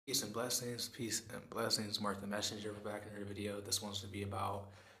Peace and blessings. Mark the Messenger. We're back in another video. This one's going to be about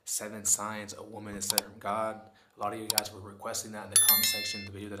 7 signs a woman is set from God. A lot of you guys were requesting that in the comment section,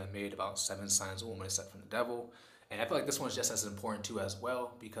 the video that I made about 7 signs a woman is set from the devil. And I feel like this one's just as important too as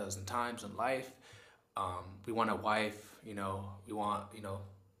well, because in times in life, we want a wife, we want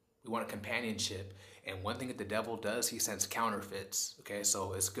a companionship. And one thing that the devil does, he sends counterfeits. Okay,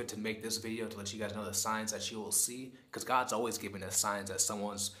 so it's good to make this video to let you guys know the signs that you will see, because God's always giving us signs that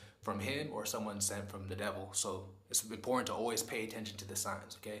someone's from him or someone sent from the devil. So it's important to always pay attention to the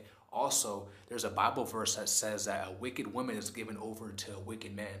signs. Okay. Also, there's a Bible verse that says that a wicked woman is given over to a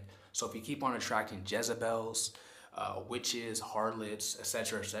wicked man. So if you keep on attracting Jezebels, witches, harlots,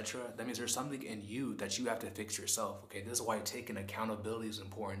 etc., that means there's something in you that you have to fix yourself. Okay, this is why taking accountability is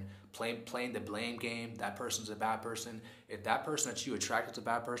important. Playing the blame game. That person's a bad person. If that person that you attract is a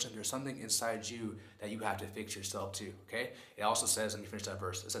bad person, there's something inside you that you have to fix yourself too. Okay. It also says, let me finish that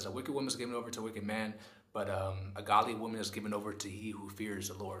verse. It says a wicked woman is given over to a wicked man, but a godly woman is given over to he who fears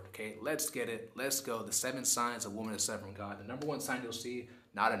the Lord. Okay, let's get it. Let's go. The 7 signs a woman is set from God. The number one sign you'll see,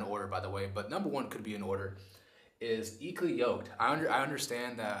 not in order by the way, but number one could be in order, is equally yoked. I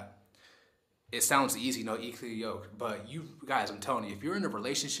understand that it sounds easy, equally yoked, but you guys, I'm telling you, if you're in a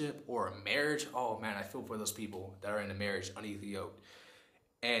relationship or a marriage, oh man, I feel for those people that are in a marriage unequally yoked,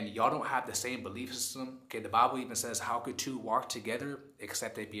 and y'all don't have the same belief system. Okay, the Bible even says, how could two walk together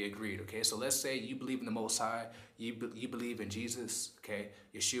except they be agreed? Okay, so let's say you believe in the Most High, you believe in Jesus, okay,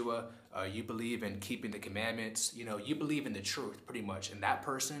 Yeshua, you believe in keeping the commandments, you believe in the truth pretty much, and that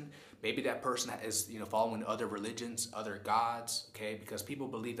person, maybe that person is, following other religions, other gods, okay, because people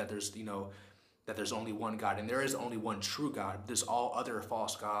believe that there's only one God, and there is only one true God. There's all other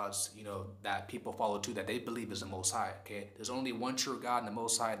false gods, that people follow too, that they believe is the Most High, okay? There's only one true God, and the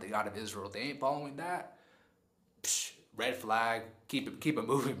Most High, the God of Israel. If they ain't following that, red flag, keep it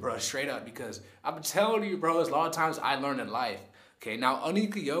moving, bro, straight up, because I'm telling you, bro, there's a lot of times I learned in life, okay? Now,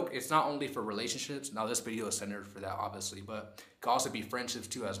 unequally yoked, it's not only for relationships. Now, this video is centered for that, obviously, but it can also be friendships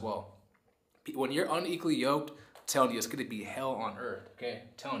too as well. When you're unequally yoked, I'm telling you, it's going to be hell on earth, okay?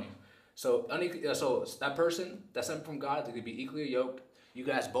 I'm telling you. So that person that's sent from God, they could be equally yoked. You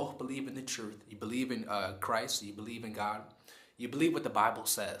guys both believe in the truth. You believe in Christ. You believe in God. You believe what the Bible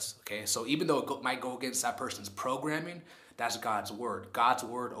says. Okay, so even though it might go against that person's programming, that's God's word. God's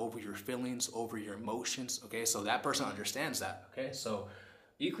word over your feelings, over your emotions. Okay, so that person understands that. Okay, so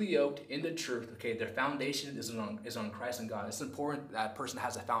equally yoked in the truth. Okay, their foundation is on Christ and God. It's important that person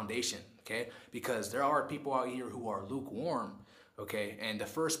has a foundation. Okay, because there are people out here who are lukewarm. Okay, and the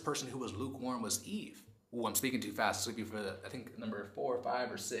first person who was lukewarm was Eve. Ooh, I'm speaking too fast. I'm speaking for I think number 4 or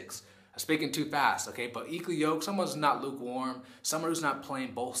 5 or 6. I'm speaking too fast, okay? But equally yoked, someone who's not lukewarm, someone who's not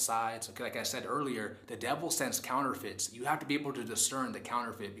playing both sides. Okay, like I said earlier, the devil sends counterfeits. You have to be able to discern the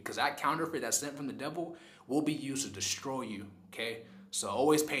counterfeit, because that counterfeit that's sent from the devil will be used to destroy you, okay? So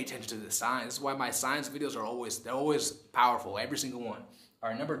always pay attention to the signs. This is why my signs videos are always powerful, every single one. All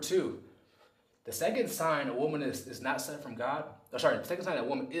right, number 2. The second sign a woman is not set from God, the second sign a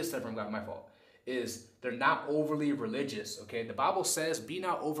woman is set from God, my fault, is they're not overly religious, okay? The Bible says, be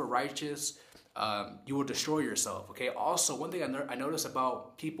not over righteous, you will destroy yourself, okay? Also, one thing I notice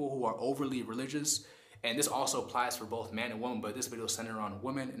about people who are overly religious, and this also applies for both man and woman, but this video is centered on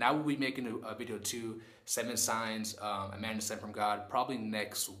women, and I will be making a video too, 7 signs a man is sent from God, probably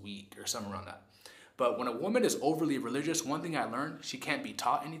next week or somewhere around that. But when a woman is overly religious, one thing I learned, she can't be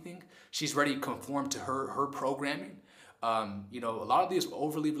taught anything. She's ready to conform to her programming. A lot of these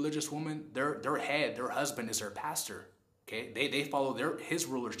overly religious women, their husband is their pastor. Okay, they follow his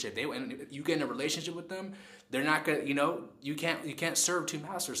rulership. And you get in a relationship with them, they're not gonna, you can't serve 2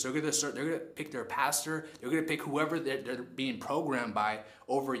 masters. They're gonna pick their pastor. They're gonna pick whoever they're being programmed by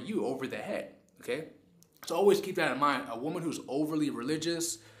over you, over the head. Okay, so always keep that in mind. A woman who's overly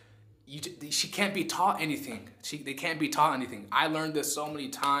religious, she can't be taught anything. They can't be taught anything. I learned this so many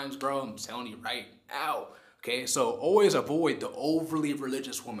times, bro. I'm telling you right now. Okay, so always avoid the overly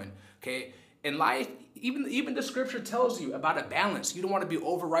religious woman. Okay, in life, even the scripture tells you about a balance. You don't want to be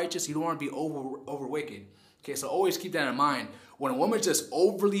over righteous. You don't want to be over wicked. Okay, so always keep that in mind. When a woman's just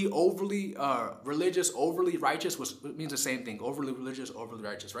overly religious, overly righteous, which means the same thing. Overly religious, overly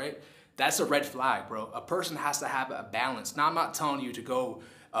righteous, right? That's a red flag, bro. A person has to have a balance. Now, I'm not telling you to go,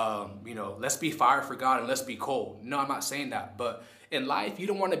 let's be fire for God and let's be cold. No, I'm not saying that. But in life, you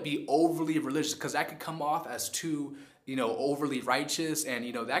don't want to be overly religious, because that could come off as too, overly righteous, and,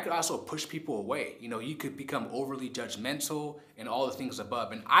 that could also push people away. You could become overly judgmental and all the things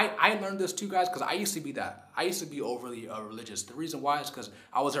above. And I learned this too, guys, because I used to be that. I used to be overly religious. The reason why is because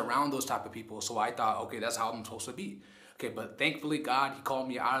I was around those type of people. So I thought, okay, that's how I'm supposed to be. Okay, but thankfully God, he called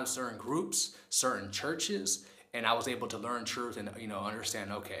me out of certain groups, certain churches, and I was able to learn truth and,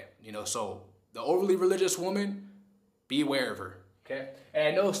 understand, okay, so the overly religious woman, be aware of her, okay? And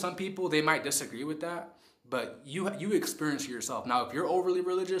I know some people, they might disagree with that, but you experience it yourself. Now, if you're overly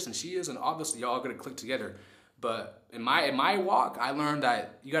religious and she is, and obviously y'all gonna click together. But in my walk, I learned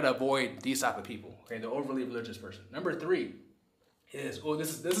that you gotta avoid these type of people, okay? The overly religious person. Number 3 is,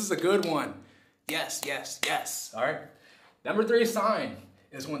 this is a good one. Yes, yes, yes. All right. Number 3 sign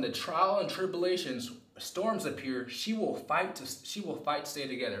is when the trial and tribulations, storms appear, she will fight to stay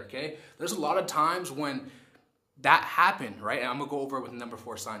together. Okay. There's a lot of times when that happened, right? And I'm gonna go over it with number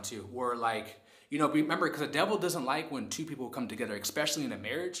 4 sign too, where like, remember, because the devil doesn't like when two people come together, especially in a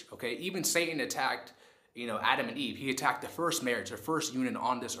marriage. Okay. Even Satan attacked, Adam and Eve. He attacked the first marriage, the first union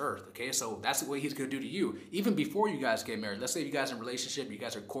on this earth. Okay, so that's the way he's gonna do to you, even before you guys get married. Let's say you guys are in a relationship, you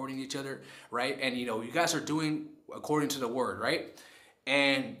guys are courting each other, right? And you guys are doing according to the word, right?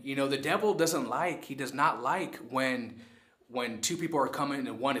 And the devil he does not like when two people are coming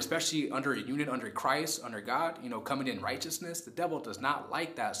in one, especially under a union, under Christ, under God, coming in righteousness. The devil does not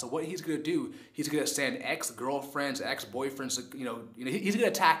like that. So what he's going to do, he's going to send ex-girlfriends, ex-boyfriends, he's going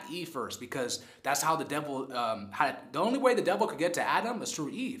to attack Eve first, because that's how the devil, the only way the devil could get to Adam is through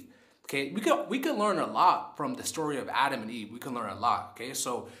Eve. Okay, we can learn a lot from the story of Adam and Eve. We can learn a lot, okay?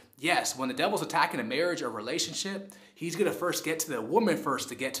 So yes, when the devil's attacking a marriage or relationship, he's going to first get to the woman first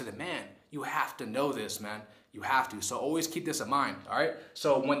to get to the man. You have to know this, man. You have to. So always keep this in mind, all right?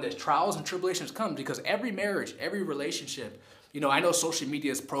 So when the trials and tribulations come, because every marriage, every relationship, I know social media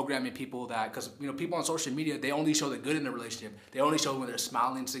is programming people that, because, people on social media, they only show the good in the relationship. They only show when they're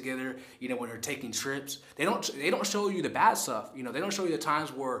smiling together, when they're taking trips. They don't show you the bad stuff. They don't show you the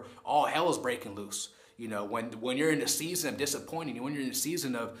times where all hell is breaking loose. When you're in a season of disappointing, when you're in a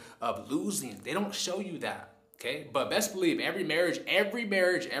season of losing, they don't show you that. Okay, but best believe every marriage, every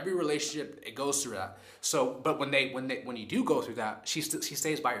relationship, it goes through that. So, but when you do go through that, she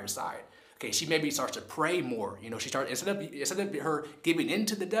stays by your side. Okay, she maybe starts to pray more. She starts, instead of her giving in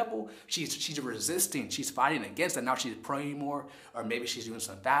to the devil, she's resisting, she's fighting against it. Now she's praying more, or maybe she's doing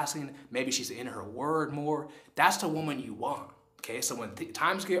some fasting. Maybe she's in her word more. That's the woman you want. Okay, so when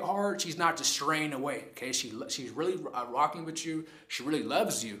times get hard, she's not just straying away. Okay, she's really rocking with you. She really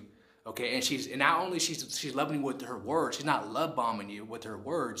loves you. Okay, and not only she's loving you with her words, she's not love bombing you with her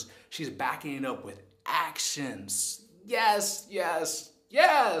words. She's backing it up with actions. Yes, yes,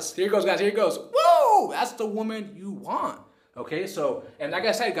 yes. Here it goes, guys. Here it goes. Woo! That's the woman you want. Okay, so, and like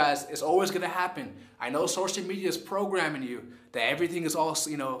I said, guys, it's always gonna happen. I know social media is programming you that everything is all,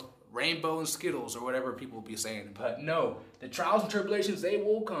 rainbow and Skittles or whatever people will be saying. But no, the trials and tribulations, they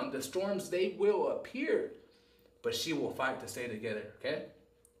will come. The storms, they will appear. But she will fight to stay together, okay?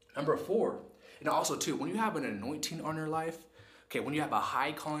 Number 4, and also too, when you have an anointing on your life, okay, when you have a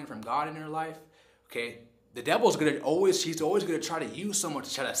high calling from God in your life, okay, the devil's she's always gonna try to use someone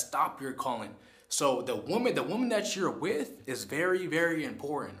to try to stop your calling. So the woman that you're with is very, very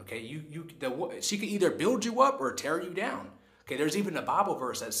important. Okay, she can either build you up or tear you down. Okay, there's even a Bible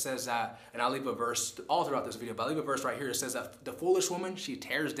verse that says that, and I'll leave a verse all throughout this video, but I'll leave a verse right here that says that the foolish woman, she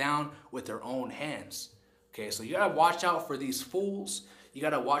tears down with her own hands. Okay, so you gotta watch out for these fools. You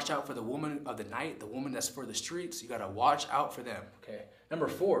got to watch out for the woman of the night, the woman that's for the streets. You got to watch out for them, okay? Number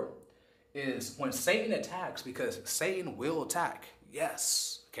 4 is when Satan attacks, because Satan will attack.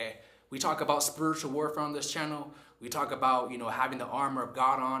 Yes, okay? We talk about spiritual warfare on this channel. We talk about, having the armor of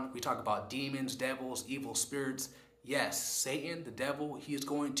God on. We talk about demons, devils, evil spirits. Yes, Satan, the devil, he is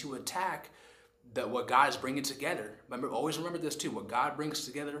going to attack what God is bringing together. Always remember this too. What God brings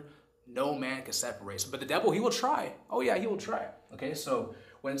together, no man can separate. But the devil, he will try. Oh yeah, he will try. Okay, so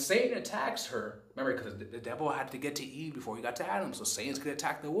when Satan attacks her, remember, because the devil had to get to Eve before he got to Adam, so Satan's going to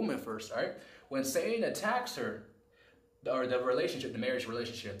attack the woman first, all right? When Satan attacks her, or the relationship, the marriage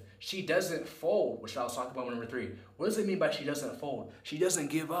relationship, she doesn't fold, which I was talking about with number 3. What does it mean by she doesn't fold? She doesn't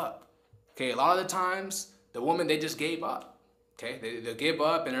give up. Okay, a lot of the times, the woman, they just gave up. Okay, they give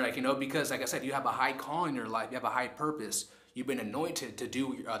up, and they're like, because like I said, you have a high calling in your life, you have a high purpose. You've been anointed to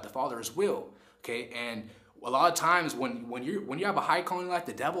do the Father's will, okay? And a lot of times when you have a high calling in life,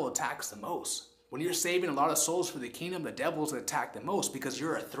 the devil attacks the most. When you're saving a lot of souls for the kingdom, the devil's attack the most because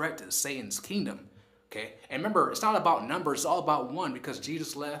you're a threat to Satan's kingdom, okay? And remember, it's not about numbers; it's all about one, because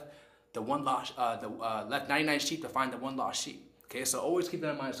Jesus left left 99 sheep to find the one lost sheep. Okay, so always keep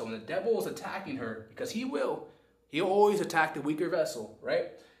that in mind. So when the devil is attacking her, because he'll always attack the weaker vessel, right?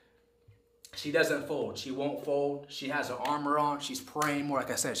 She doesn't fold. She won't fold. She has her armor on. She's praying more.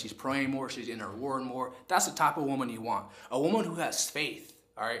 Like I said, she's praying more. She's in her word more. That's the type of woman you want. A woman who has faith.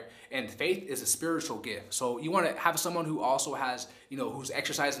 All right. And faith is a spiritual gift. So you want to have someone who also has, who's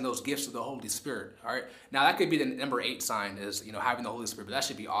exercising those gifts of the Holy Spirit. All right. Now that could be the number 8 sign is, having the Holy Spirit, but that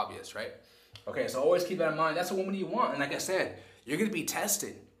should be obvious, right? Okay. So always keep that in mind. That's a woman you want. And like I said, you're going to be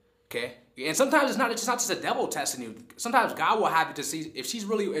tested. Okay. And sometimes it's not just the devil testing you. Sometimes God will have it to see if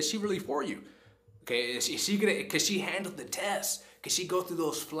is she really for you. Okay. Is she gonna, cause she handled the test. Cause she go through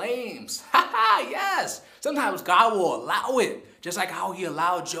those flames. Yes. Sometimes God will allow it. Just like how he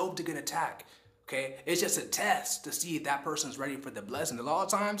allowed Job to get attacked. Okay. It's just a test to see if that person's ready for the blessing. A lot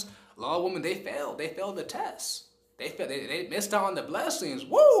of times, a lot of women, they failed. They failed the test. They missed out on the blessings.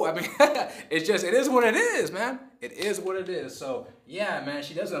 Woo! I mean, it is what it is, man. It is what it is. So, yeah, man,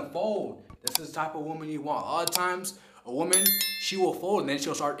 she doesn't fold. This is the type of woman you want. A lot of times, a woman, she will fold and then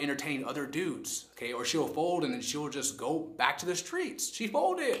she'll start entertaining other dudes, okay? Or she'll fold and then she'll just go back to the streets. She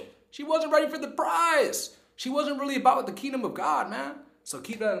folded. She wasn't ready for the prize. She wasn't really about the kingdom of God, man. So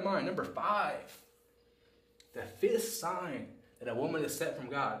keep that in mind. Number 5, the 5th sign that a woman is set from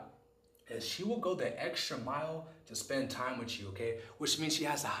God is she will go the extra mile to spend time with you, okay? Which means she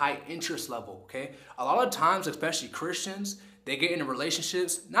has a high interest level, okay? A lot of times, especially Christians, they get into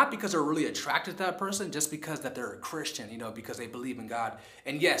relationships, not because they're really attracted to that person, just because that they're a Christian, because they believe in God.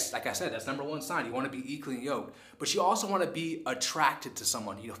 And yes, like I said, that's number 1 sign. You want to be equally yoked. But you also want to be attracted to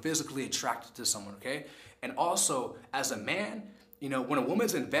someone, physically attracted to someone, okay? And also, as a man, when a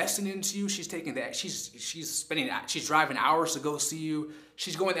woman's investing into you, she's taking that, she's driving hours to go see you.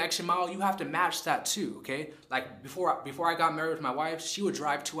 She's going the extra mile. You have to match that too, okay? Like before I got married with my wife, she would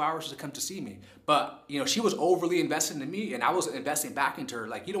drive 2 hours to come to see me. But, she was overly invested in me and I was investing back into her.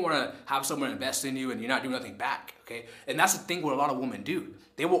 Like, you don't want to have someone invest in you and you're not doing nothing back, okay? And that's the thing what a lot of women do.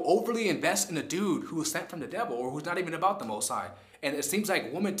 They will overly invest in a dude who is sent from the devil or who's not even about the Most High. And it seems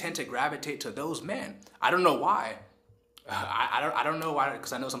like women tend to gravitate to those men. I don't know why. I don't know why,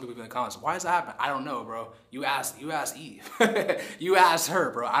 because I know some people in the comments, why does that happen? I don't know, bro. You ask Eve. You ask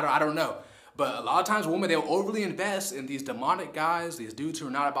her, bro. I don't know. But a lot of times women, they'll overly invest in these demonic guys, these dudes who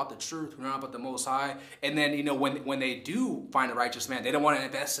are not about the truth, who are not about the Most High. And then, when they do find a righteous man, they don't want to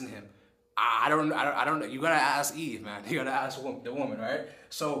invest in him. I don't know. You gotta ask Eve, man. You gotta ask the woman, right?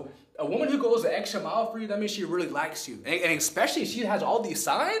 So a woman who goes the extra mile for you, that means she really likes you. And especially if she has all these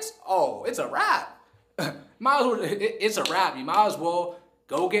signs, oh, it's a wrap. Might as well, it's a wrap. You might as well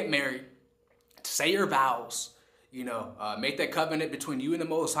go get married, say your vows, make that covenant between you and the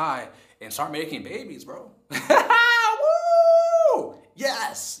Most High and start making babies, bro. Woo!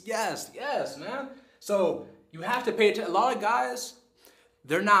 Yes, man. So you have to pay attention. A lot of guys,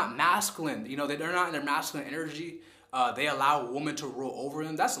 they're not masculine. They're not in their masculine energy. They allow a woman to rule over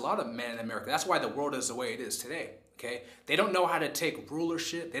them. That's a lot of men in America. That's why the world is the way it is today, okay? They don't know how to take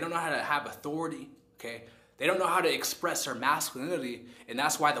rulership. They don't know how to have authority, okay? They don't know how to express their masculinity, and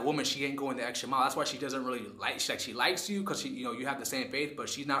that's why the woman, she ain't going the extra mile. That's why she doesn't really like. She likes you because you have the same faith, but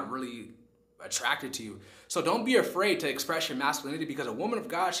she's not really attracted to you. So don't be afraid to express your masculinity, because a woman of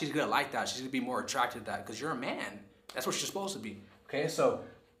God, she's gonna like that. She's gonna be more attracted to that because you're a man. That's what you're supposed to be. Okay, so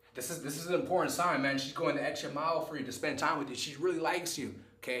this is an important sign, man. She's going the extra mile for you to spend time with you. She really likes you.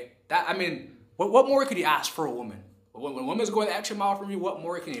 Okay, what more could you ask for a woman? When a woman's going the extra mile for you, what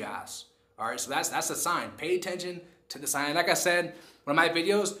more can you ask? All right, so that's a sign. Pay attention to the sign. Like I said, one of my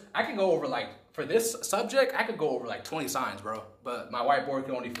videos, I can go over for this subject, I could go over 20 signs, bro. But my whiteboard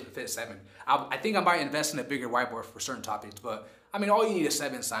can only fit 7. I think I might invest in a bigger whiteboard for certain topics. But all you need is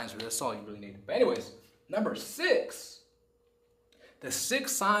 7 signs for this. That's all you really need. But anyways, number 6. The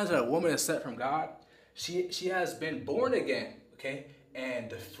 6 signs that a woman is set from God. She has been born again, okay? And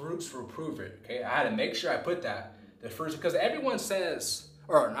the fruits will prove it, okay? I had to make sure I put that. The fruits, because everyone says,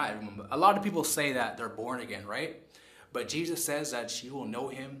 or not everyone, but a lot of people say that they're born again, right? But Jesus says that you will know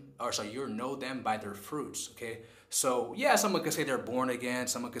him, you'll know them by their fruits, okay? So, yeah, someone could say they're born again.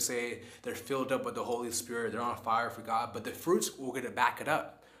 Someone could say they're filled up with the Holy Spirit. They're on fire for God. But the fruits will get to back it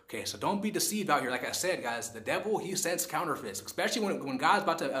up, okay? So don't be deceived out here. Like I said, guys, the devil, he sends counterfeits, especially when God's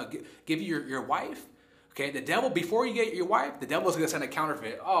about to give you your wife, okay? The devil, before you get your wife, the devil's going to send a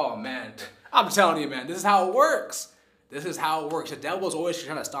counterfeit. Oh, man, I'm telling you, man, this is how it works. This is how it works. The devil is always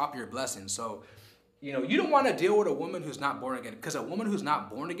trying to stop your blessings. So, you don't want to deal with a woman who's not born again, because a woman who's not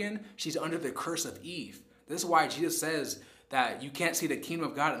born again, she's under the curse of Eve. This is why Jesus says that you can't see the kingdom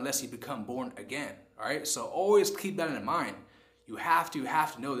of God unless you become born again. All right. So always keep that in mind. You have to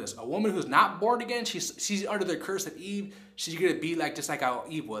know this. A woman who's not born again, she's under the curse of Eve. She's going to be just like how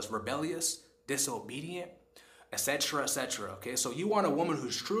Eve was, rebellious, disobedient, etc., etc. Okay. So you want a woman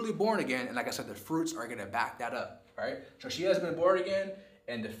who's truly born again. And like I said, the fruits are going to back that up. All right. So she has been born again.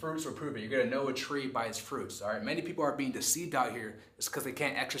 and the fruits will prove it. You're going to know a tree by its fruits. All right. Many people are being deceived out here. It's because they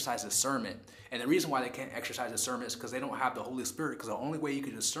can't exercise discernment. And the reason why they can't exercise discernment is because they don't have the Holy Spirit. Because the only way you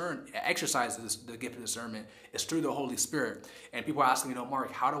can exercise the gift of discernment is through the Holy Spirit. And people are asking,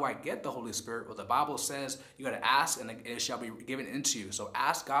 Mark, how do I get the Holy Spirit? Well, the Bible says you got to ask and it shall be given into you. So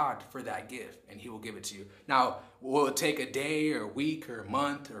ask God for that gift and he will give it to you. Now, will it take a day or a week or a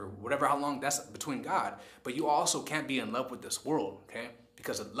month or whatever, how long? That's between God. But you also can't be in love with this world, okay?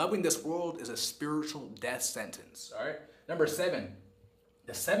 Because loving this world is a spiritual death sentence, all right? Number 7,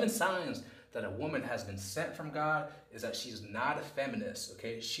 the 7 signs that a woman has been sent from God is that she's not a feminist,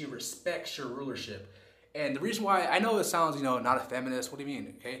 okay? She respects your rulership. And the reason why, I know it sounds, not a feminist, what do you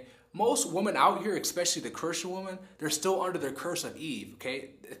mean, okay? Most women out here, especially the Christian women, they're still under the curse of Eve,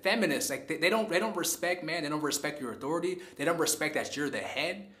 okay? Feminists, like they don't respect man, they don't respect your authority, they don't respect that you're the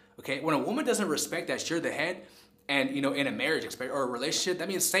head, okay? When a woman doesn't respect that you're the head, and in a marriage or a relationship, that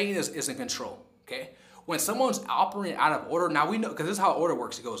means Satan is in control, okay? When someone's operating out of order, now we know, because this is how order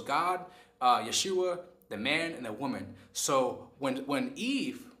works. It goes God, Yeshua, the man, and the woman. So when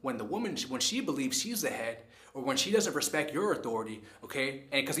Eve, when she believes she's the head, or when she doesn't respect your authority, okay?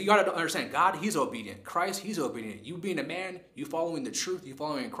 And because you got to understand, God, he's obedient. Christ, he's obedient. You being a man, you following the truth, you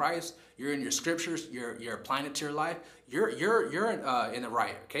following Christ, you're in your scriptures, you're applying it to your life, you're in the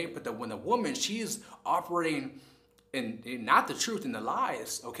right, okay? But when the woman, she's operating in not the truth, in the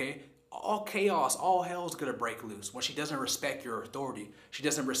lies, okay? All chaos, all hell's gonna break loose when she doesn't respect your authority. She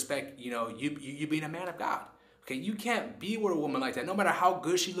doesn't respect, you being a man of God. Okay, you can't be with a woman like that. No matter how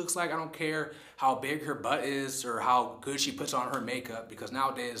good she looks like, I don't care how big her butt is or how good she puts on her makeup, because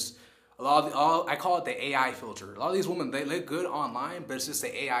nowadays, I call it the AI filter. A lot of these women, they look good online, but it's just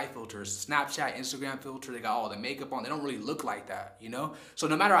the AI filters. Snapchat, Instagram filter, they got all the makeup on. They don't really look like that, So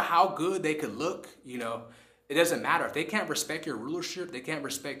no matter how good they could look, it doesn't matter. If they can't respect your rulership, they can't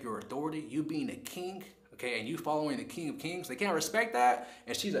respect your authority, you being a king, okay, and you following the King of Kings, they can't respect that,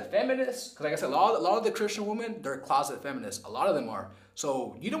 and she's a feminist, because like I said, a lot of the Christian women, they're closet feminists. A lot of them are.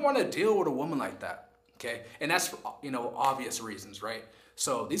 So you don't want to deal with a woman like that, okay? And that's for, obvious reasons, right?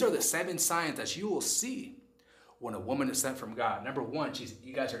 So these are the 7 signs that you will see when a woman is sent from God. Number 1,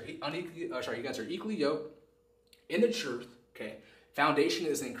 you guys are equally yoked in the truth, okay? Foundation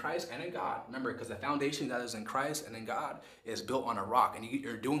is in Christ and in God. Remember, because the foundation that is in Christ and in God is built on a rock. And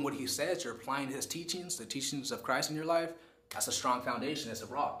you're doing what he says. You're applying his teachings, the teachings of Christ in your life. That's a strong foundation. It's a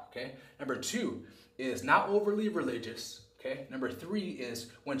rock, okay? Number 2 is not overly religious, okay? Number 3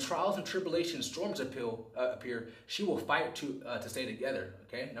 is when trials and tribulations, storms appear, she will fight to stay together,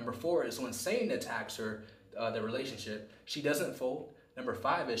 okay? Number 4 is when Satan attacks her, the relationship, she doesn't fold. Number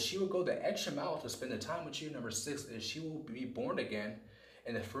 5 is she will go the extra mile to spend the time with you. Number 6 is she will be born again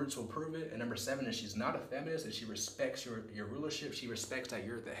and the fruits will prove it. And number 7 is she's not a feminist and she respects your rulership. She respects that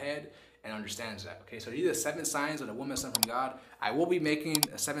you're the head and understands that. Okay, so these are 7 signs that a woman is sent from God. I will be making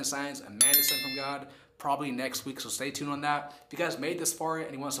 7 signs a man is sent from God probably next week, so stay tuned on that. If you guys made this far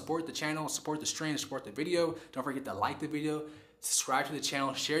and you want to support the channel, support the stream, support the video, don't forget to like the video, subscribe to the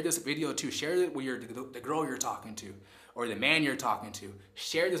channel, share this video too. Share it with the girl you're talking to or the man you're talking to.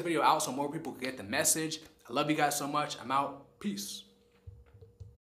 Share this video out so more people can get the message. I love you guys so much. I'm out. Peace.